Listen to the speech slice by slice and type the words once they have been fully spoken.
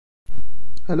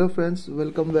Hello friends,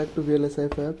 welcome back to Vlsi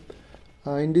Fab.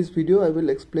 In this video I will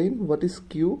explain what is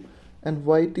Skew and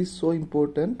why it is so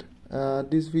important.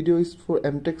 This video is for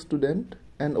MTech student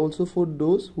and also for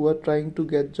those who are trying to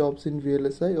get jobs in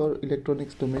VLSI or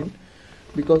electronics domain,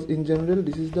 because in general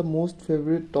this is the most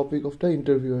favorite topic of the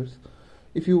interviewers.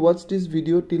 If you watch this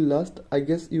video till last, I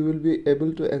guess you will be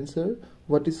able to answer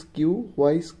what is Skew,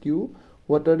 why Skew,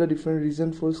 what are the different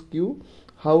reasons for Skew,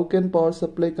 how can power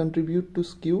supply contribute to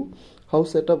Skew, how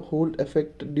setup hold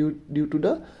effect due to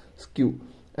the Skew,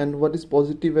 and what is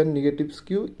positive and negative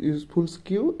Skew, useful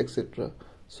Skew, etc.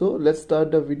 So let's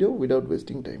start the video without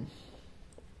wasting time.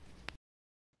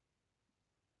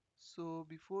 So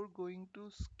before going to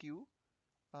Skew,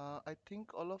 I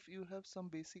think all of you have some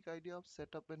basic idea of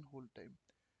setup and hold time.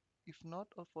 If not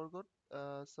or forgot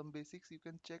some basics, you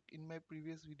can check in my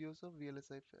previous videos of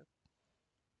VLSI Fab.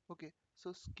 Okay,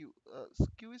 so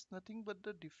skew is nothing but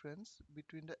the difference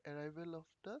between the arrival of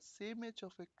the same edge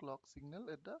of a clock signal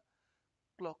at the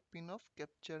clock pin of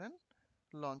capture and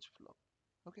launch flop.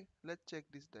 Okay, let's check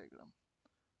this diagram.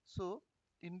 So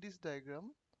in this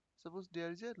diagram, suppose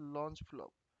there is a launch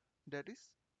flop, that is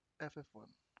FF1,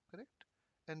 correct,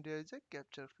 and there is a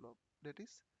capture flop, that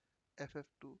is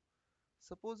FF2.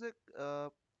 Suppose a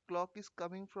clock is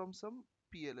coming from some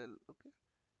PLL. Okay,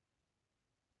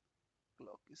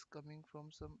 clock is coming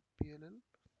from some PLL.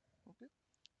 Okay,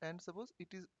 and suppose it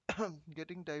is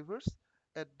getting diverse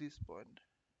at this point,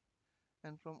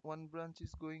 and from one branch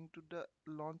is going to the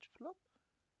launch flop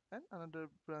and another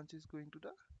branch is going to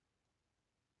the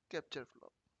capture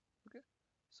flop. Okay,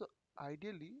 so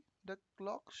ideally the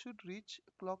clock should reach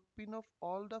clock pin of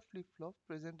all the flip-flop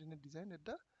present in a design at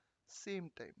the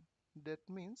same time. That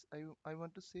means I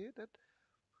want to say that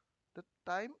the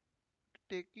time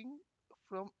taking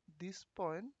from this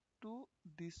point to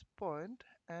this point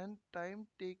and time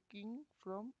taking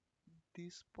from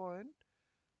this point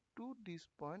to this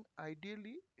point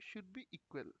ideally should be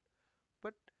equal,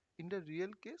 but in the real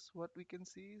case what we can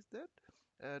see is that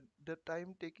the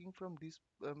time taking from this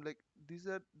like these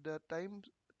are the time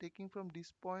taking from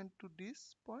this point to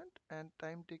this point and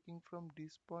time taking from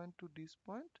this point to this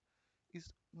point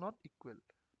is not equal,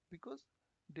 because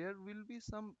there will be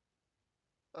some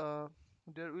uh,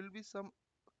 there will be some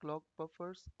clock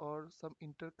buffers or some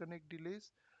interconnect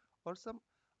delays or some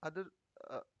other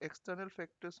external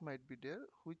factors might be there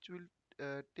which will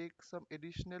take some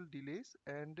additional delays,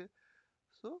 and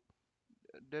so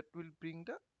that will bring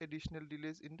the additional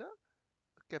delays in the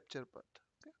capture part.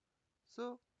 Okay,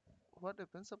 so what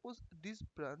happens, suppose this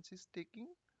branch is taking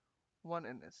 1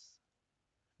 ns,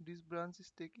 this branch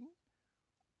is taking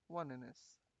 1 ns,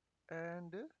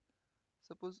 and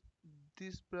suppose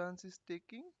this branch is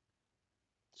taking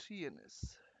 3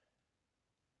 ns.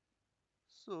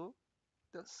 So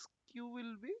the skew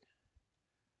will be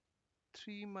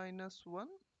 3 minus 1,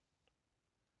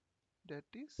 that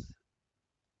is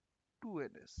 2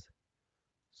 ns.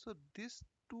 So this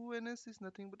 2 ns is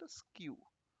nothing but a skew.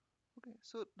 Okay,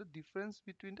 so the difference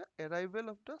between the arrival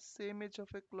of the same edge of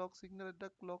a clock signal at the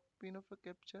clock pin of a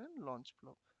capture and launch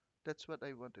flop, that's what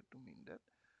I wanted to mean,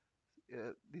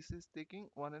 that this is taking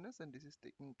 1 ns and this is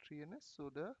taking 3 ns,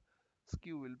 so the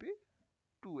skew will be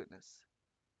 2 ns.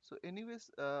 So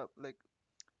anyways,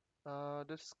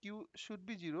 the skew should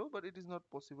be 0, but it is not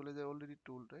possible as I already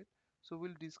told, right? So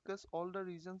we'll discuss all the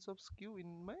reasons of skew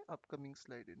in my upcoming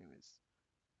slide anyways.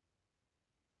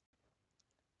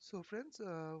 So friends,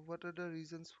 what are the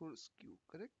reasons for skew,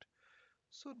 correct?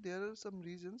 So there are some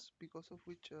reasons because of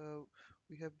which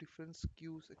we have different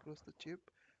skews across the chip.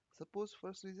 Suppose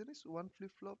first reason is one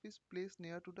flip-flop is placed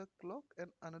near to the clock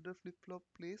and another flip-flop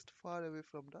placed far away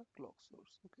from the clock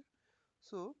source. Okay,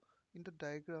 so in the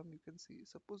diagram you can see,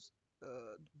 suppose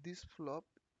this flop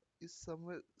is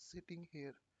somewhere sitting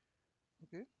here.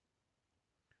 Okay,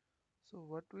 so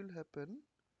what will happen,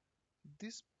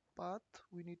 this path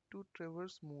we need to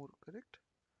traverse more, correct,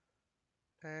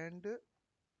 and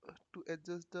to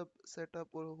adjust the setup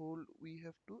or hold we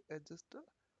have to adjust the,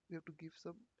 we have to give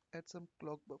some, add some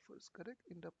clock buffers, correct,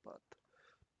 in the path.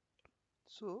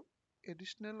 So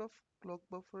additional of clock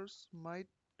buffers might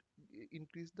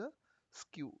increase the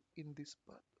skew in this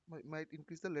path, might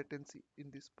increase the latency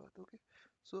in this path. Okay,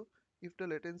 so if the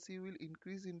latency will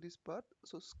increase in this path,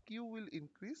 so skew will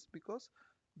increase because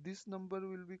this number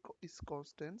will be is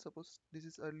constant. Suppose this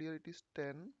is earlier it is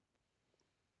 10,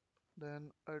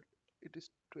 then it is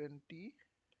 20,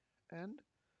 and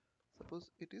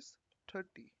suppose it is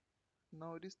 30,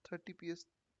 now it is 30 ps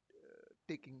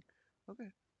taking. Okay,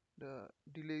 the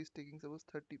delay is taking suppose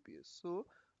 30 ps. So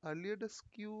earlier the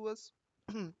skew was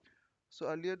so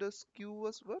earlier the skew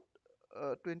was what,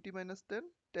 20 minus 10,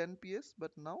 10 ps,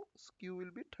 but now skew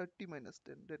will be 30 minus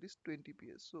 10, that is 20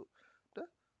 ps. So the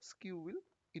skew will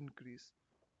increase.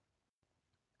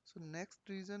 So next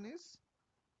reason is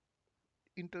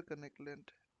interconnect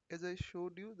length. As I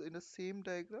showed you in the same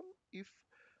diagram,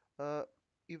 uh,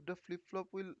 if the flip-flop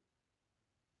will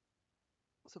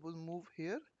suppose move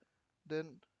here, then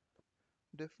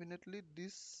definitely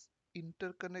this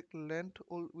interconnect length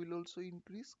will also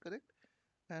increase, correct?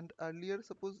 And earlier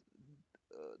suppose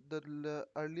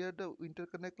earlier the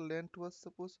interconnect length was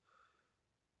suppose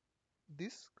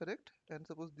this, correct? And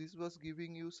suppose this was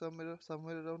giving you somewhere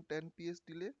around 10 ps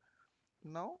delay.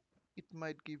 Now it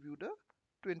might give you the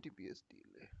 20 ps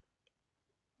delay.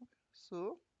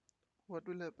 So what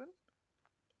will happen?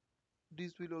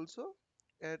 This will also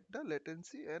add the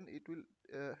latency, and it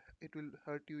will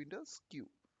hurt you in the skew.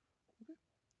 Okay.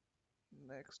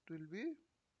 Next will be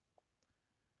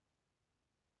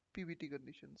PVT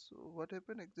conditions. So what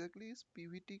happen exactly is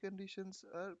PVT conditions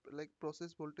are like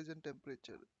process voltage and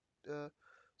temperature. Uh,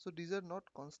 so these are not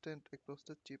constant across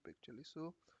the chip actually.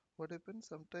 So what happens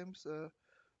sometimes,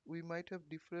 we might have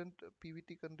different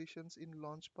PVT conditions in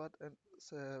launch path and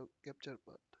capture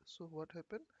path. So what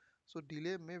happen? So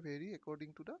delay may vary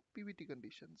according to the PVT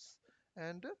conditions,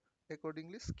 and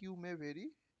accordingly skew may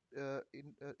vary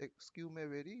in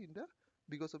the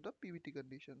because of the PVT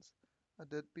conditions.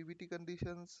 The PVT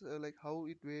conditions, like how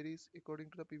it varies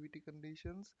according to the PVT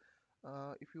conditions.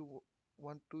 If you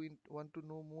want to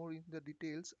know more in the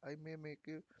details, I may make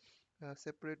a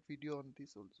separate video on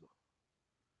this also.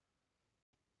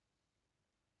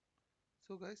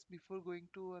 So guys, before going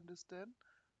to understand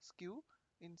skew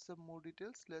in some more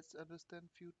details, let's understand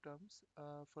few terms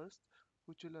first,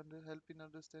 which will help in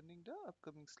understanding the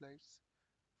upcoming slides.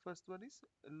 First one is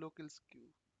local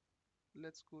skew.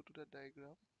 Let's go to the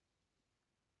diagram.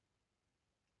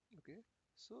 Okay,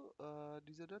 so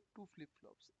these are the two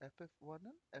flip-flops, FF1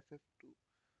 and FF2.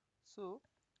 So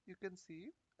you can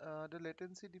see the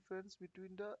latency difference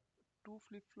between the two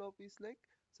flip-flop is like,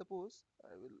 suppose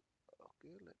I will,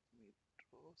 okay, let me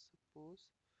draw, suppose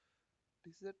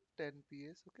this is a 10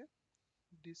 ps. Okay,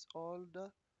 this all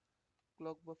the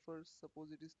clock buffers,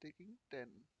 suppose it is taking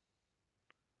 10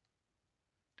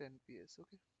 ps.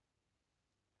 Okay,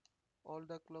 all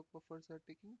the clock buffers are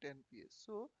taking 10 ps.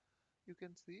 So you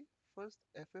can see first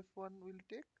ff1 will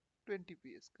take 20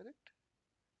 ps, correct?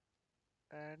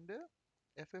 And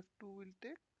ff2 will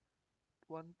take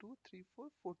 1 2 3 4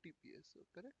 40 ps, so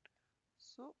correct.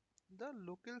 So the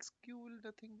local skew will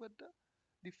nothing but the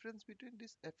difference between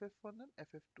this ff1 and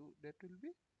ff2, that will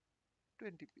be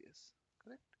 20 ps,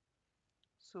 correct?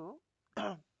 So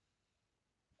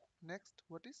next,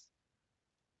 what is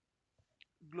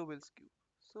global skew?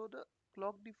 So the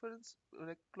clock difference,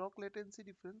 like clock latency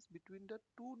difference between the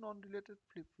two non-related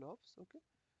flip-flops. Okay,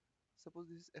 suppose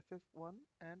this is ff1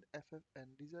 and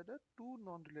ffn, these are the two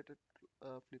non-related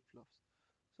flip-flops.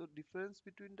 So difference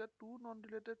between the two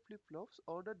non-related flip-flops,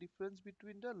 or the difference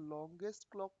between the longest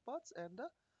clock paths and the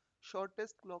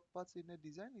shortest clock paths in a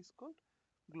design, is called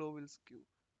global skew.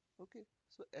 Okay,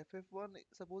 so ff1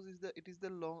 suppose is the, it is the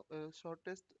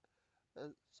shortest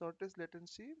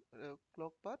latency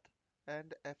clock path,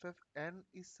 and ffn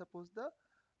is suppose the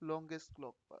longest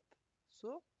clock path.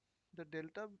 So the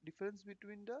delta difference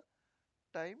between the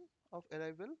time of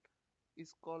arrival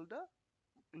is called the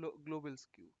global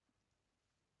skew.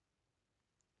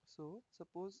 So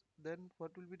suppose then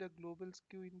what will be the global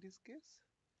skew in this case?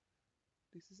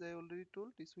 This is, I already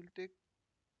told, this will take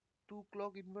two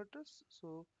clock inverters,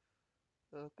 so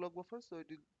clock buffers, so it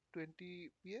is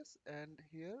 20 ps, and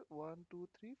here 1 2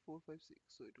 3 4 5 6,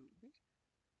 so it will be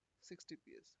 60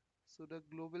 ps. So the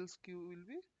global skew will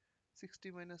be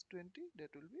 60 minus 20,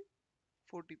 that will be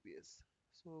 40 ps.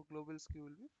 So global skew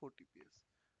will be 40 ps.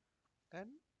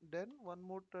 And then one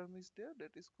more term is there,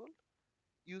 that is called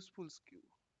useful skew.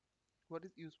 What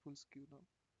is useful skew now?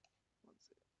 One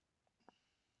second.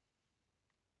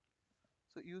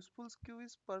 So useful skew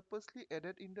is purposely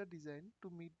added in the design to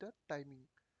meet the timing,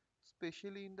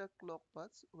 especially in the clock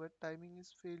paths where timing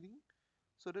is failing,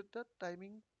 so that the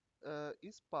timing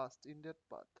is passed in that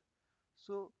path.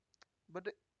 So, but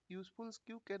the useful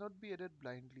skew cannot be added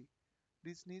blindly.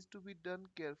 This needs to be done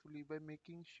carefully by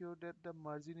making sure that the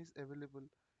margin is available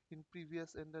in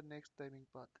previous and the next timing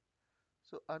path.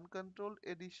 So uncontrolled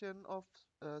addition of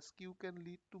skew can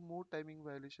lead to more timing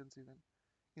violations even,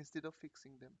 instead of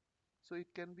fixing them. So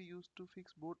it can be used to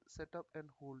fix both setup and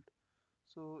hold.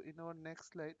 So in our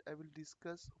next slide, I will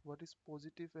discuss what is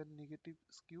positive and negative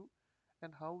skew,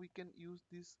 and how we can use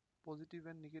this positive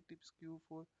and negative skew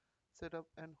for setup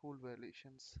and hold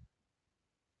violations.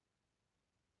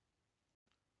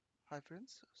 Hi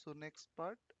friends, so next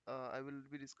part I will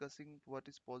be discussing what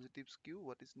is positive skew,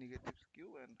 what is negative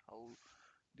skew, and how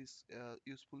this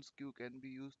useful skew can be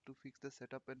used to fix the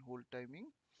setup and hold timing.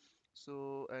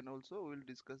 So, and also we'll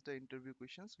discuss the interview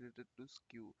questions related to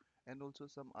skew and also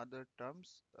some other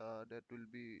terms that will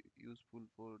be useful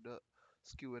for the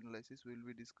skew analysis we'll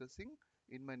be discussing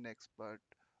in my next part.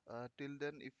 Till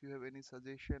then, if you have any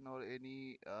suggestion or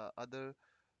any other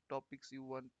topics you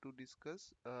want to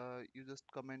discuss, you just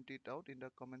comment it out in the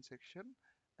comment section,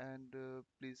 and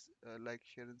please like,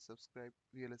 share, and subscribe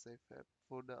VLSI Fab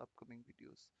for the upcoming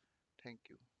videos. Thank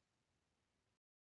you.